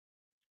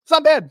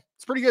not bad.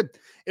 It's pretty good.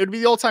 It would be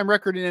the all-time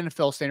record in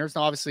NFL standards.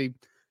 Now, obviously,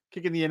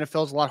 kicking the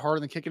NFL is a lot harder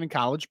than kicking in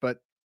college, but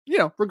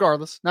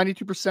regardless,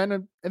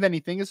 92% of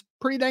anything is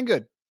pretty dang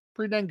good.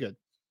 Pretty dang good.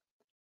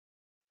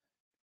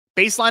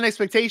 Baseline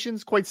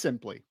expectations, quite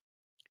simply.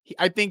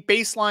 I think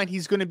baseline,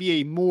 he's going to be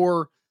a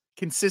more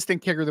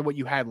consistent kicker than what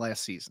you had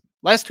last season.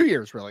 Last 2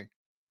 years, really.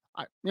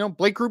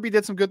 Blake Grupe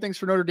did some good things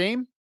for Notre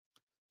Dame.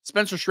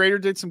 Spencer Schrader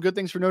did some good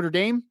things for Notre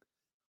Dame.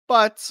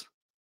 But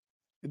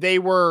they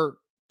were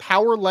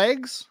power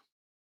legs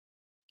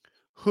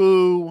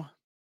that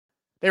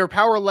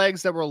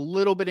were a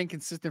little bit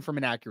inconsistent from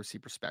an accuracy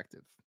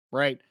perspective,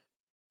 right?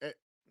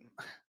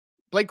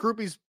 Blake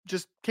Grupe's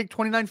just kicked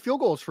 29 field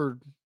goals for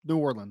New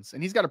Orleans,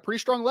 and he's got a pretty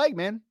strong leg,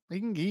 man. He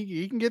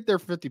can get there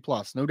 50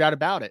 plus, no doubt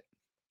about it.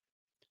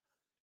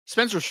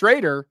 Spencer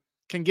Schrader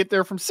can get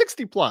there from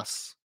 60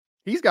 plus.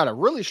 He's got a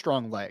really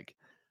strong leg.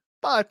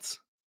 But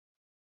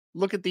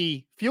look at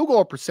the field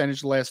goal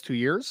percentage the last 2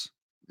 years.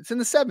 It's in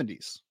the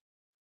 70s.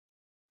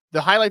 The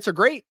highlights are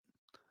great,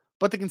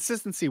 but the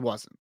consistency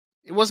wasn't.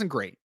 It wasn't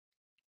great.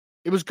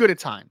 It was good at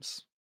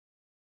times.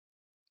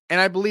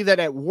 And I believe that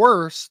at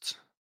worst,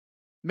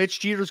 Mitch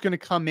Jeter is going to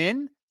come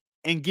in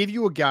and give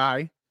you a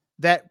guy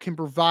that can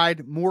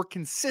provide more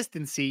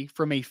consistency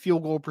from a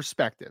field goal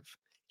perspective.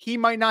 He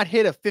might not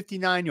hit a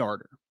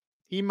 59-yarder.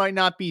 He might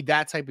not be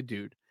that type of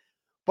dude.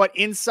 But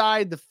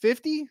inside the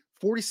 50,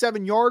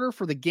 47-yarder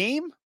for the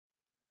game,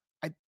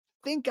 I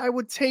think I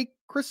would take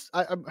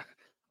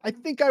I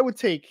think I would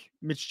take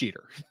Mitch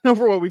Jeter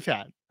over what we've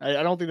had.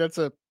 I don't think that's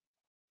a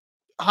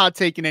hot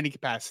take in any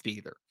capacity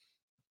either.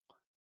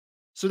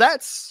 So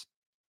that's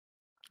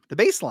the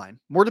baseline.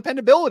 More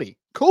dependability.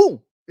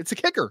 Cool. It's a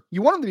kicker.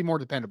 You want him to be more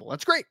dependable.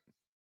 That's great.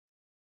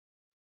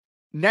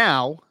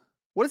 Now,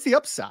 what is the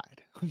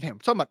upside? Man, I'm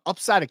talking about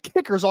upside of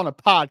kickers on a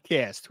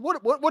podcast.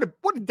 What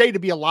a day to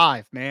be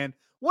alive, man.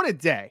 What a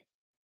day.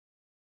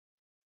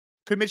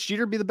 Could Mitch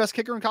Jeter be the best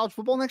kicker in college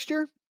football next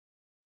year?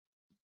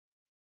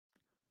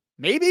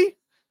 Maybe.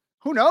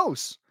 Who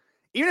knows?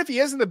 Even if he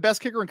isn't the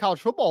best kicker in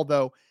college football,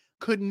 though,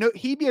 could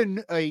he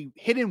be a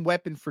hidden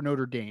weapon for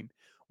Notre Dame?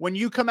 When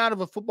you come out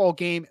of a football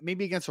game,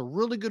 maybe against a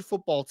really good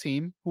football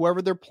team,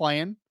 whoever they're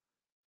playing,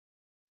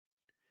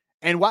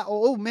 and wow,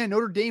 oh man,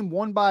 Notre Dame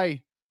won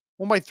by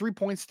 3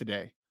 points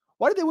today.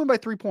 Why did they win by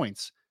 3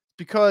 points?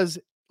 Because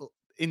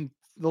in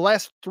the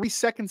last 3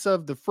 seconds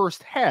of the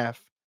first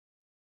half,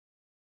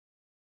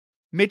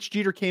 Mitch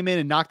Jeter came in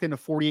and knocked in a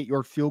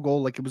 48-yard field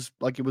goal like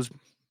it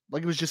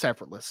was just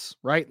effortless,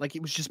 right? Like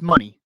it was just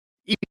money.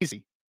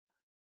 Easy.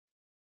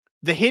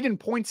 The hidden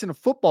points in a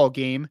football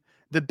game,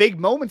 the big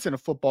moments in a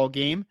football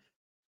game,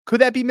 could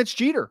that be Mitch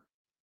Jeter?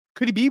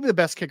 Could he be the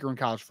best kicker in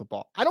college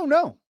football? I don't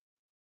know.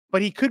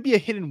 But he could be a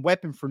hidden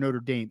weapon for Notre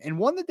Dame, and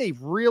one that they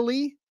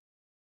really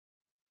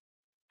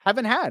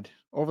haven't had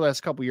over the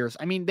last couple of years.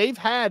 I mean, they've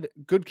had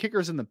good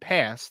kickers in the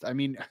past. I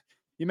mean,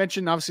 you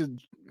mentioned obviously,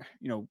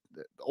 a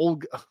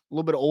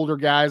little bit older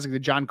guys like the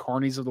John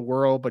Carneys of the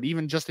world, but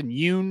even Justin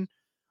Yoon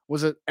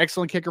was an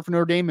excellent kicker for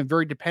Notre Dame and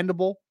very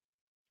dependable.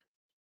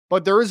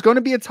 But there is going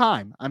to be a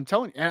time, I'm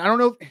telling you, and I don't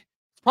know,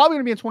 it's probably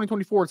going to be in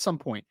 2024 at some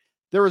point.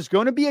 There is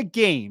going to be a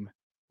game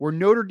where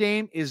Notre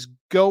Dame is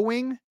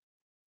going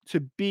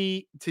to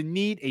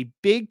need a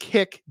big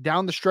kick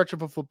down the stretch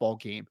of a football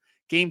game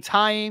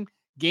tying,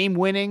 game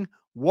winning,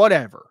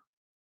 whatever.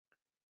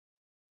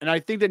 And I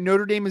think that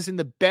Notre Dame is in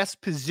the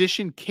best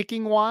position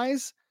kicking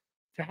wise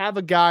to have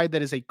a guy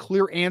that is a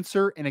clear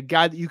answer and a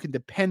guy that you can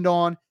depend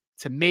on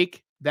to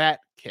make that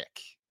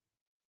kick.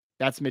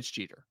 That's Mitch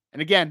Jeter.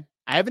 And again,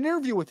 I have an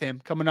interview with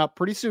him coming up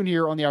pretty soon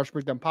here on the Irish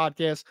Breakdown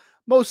podcast,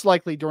 most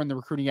likely during the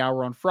recruiting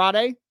hour on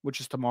Friday, which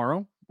is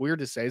tomorrow. Weird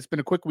to say. It's been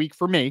a quick week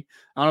for me.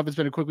 I don't know if it's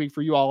been a quick week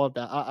for you all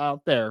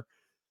out there.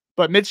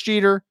 But Mitch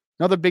Jeter,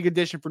 another big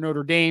addition for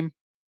Notre Dame.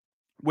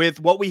 With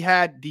what we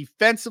had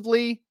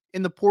defensively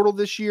in the portal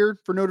this year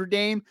for Notre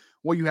Dame,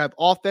 what you have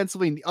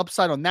offensively and the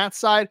upside on that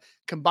side,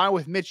 combined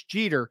with Mitch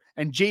Jeter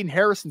and Jaden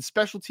Harrison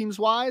special teams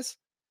wise,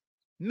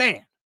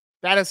 man,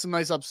 that has some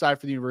nice upside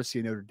for the University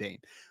of Notre Dame.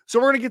 So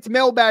we're going to get to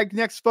mailbag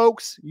next,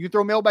 folks. You can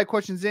throw mailbag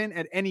questions in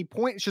at any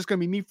point. It's just going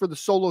to be me for the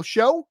solo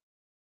show.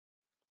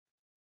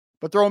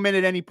 But throw them in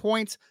at any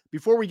point.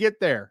 Before we get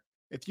there,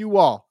 if you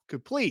all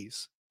could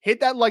please hit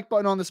that like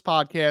button on this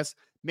podcast.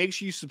 Make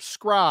sure you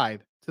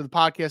subscribe to the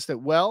podcast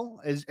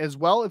as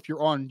well if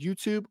you're on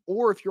YouTube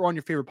or if you're on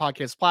your favorite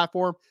podcast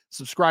platform.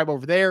 Subscribe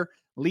over there.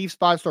 Leave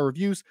 5-star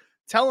reviews.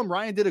 Tell him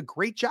Ryan did a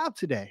great job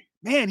today.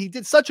 Man, he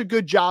did such a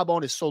good job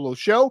on his solo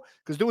show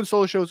because doing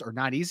solo shows are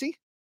not easy.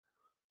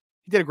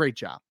 He did a great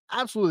job.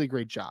 Absolutely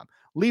great job.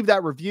 Leave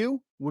that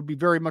review. Would be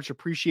very much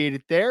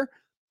appreciated there.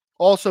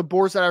 Also,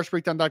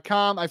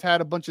 boards@irishbreakdown.com. I've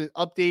had a bunch of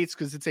updates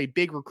because it's a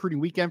big recruiting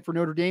weekend for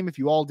Notre Dame. If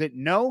you all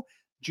didn't know,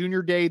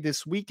 Junior Day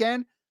this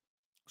weekend.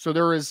 So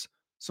there is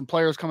some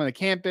players coming to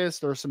campus.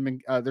 There's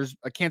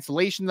a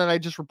cancellation that I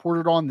just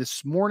reported on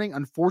this morning.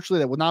 Unfortunately,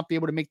 that will not be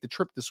able to make the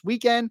trip this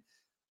weekend.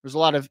 There's a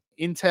lot of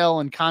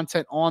intel and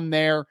content on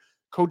there.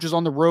 Coaches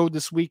on the road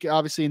this week,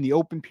 obviously in the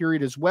open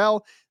period as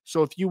well.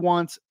 So if you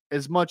want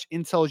as much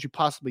intel as you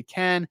possibly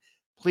can,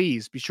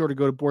 please be sure to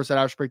go to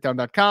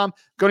boards@irishbreakdown.com.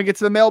 Going to get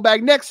to the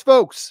mailbag next,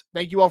 folks.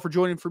 Thank you all for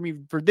joining me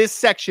for this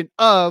section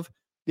of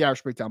the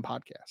Irish Breakdown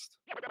podcast.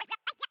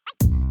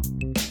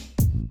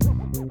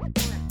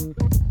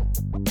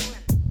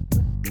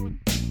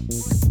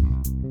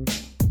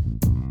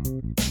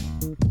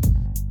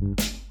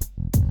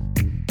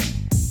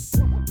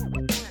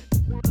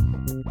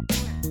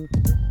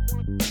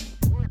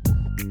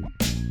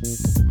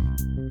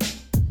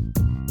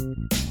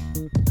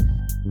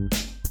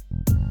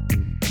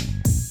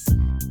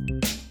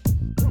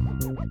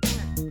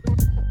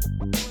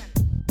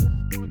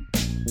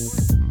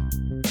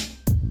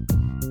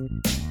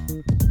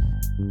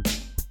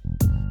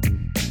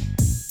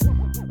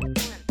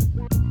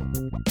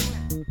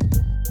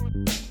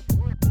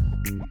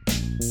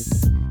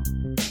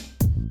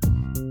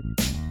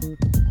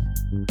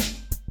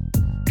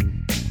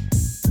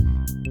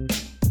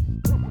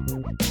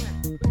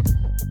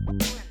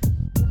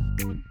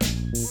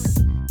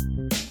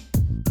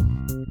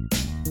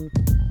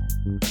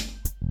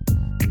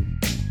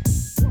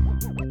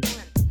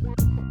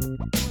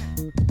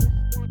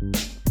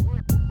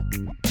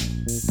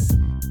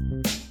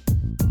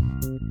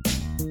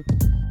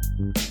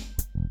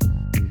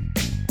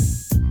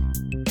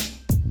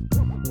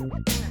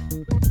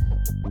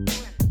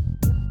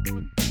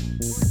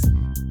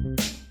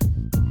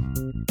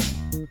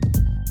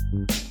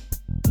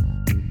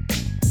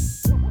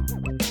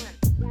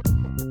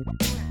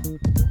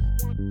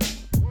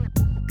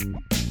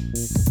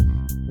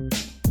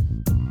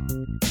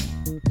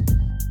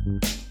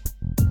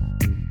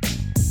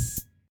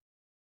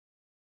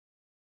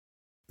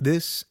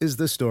 This is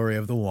the story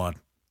of the one.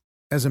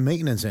 As a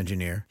maintenance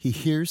engineer, he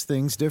hears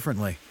things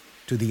differently.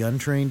 To the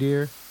untrained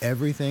ear,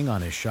 everything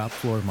on his shop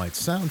floor might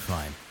sound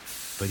fine,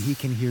 but he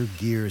can hear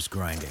gears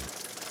grinding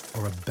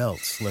or a belt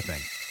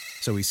slipping.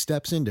 So he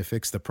steps in to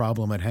fix the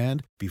problem at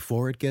hand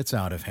before it gets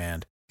out of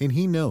hand. And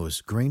he knows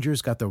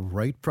Grainger's got the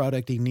right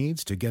product he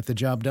needs to get the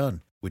job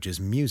done, which is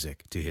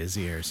music to his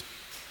ears.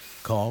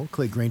 Call,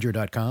 click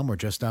Grainger.com, or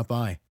just stop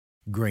by.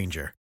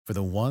 Grainger, for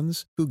the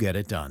ones who get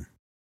it done.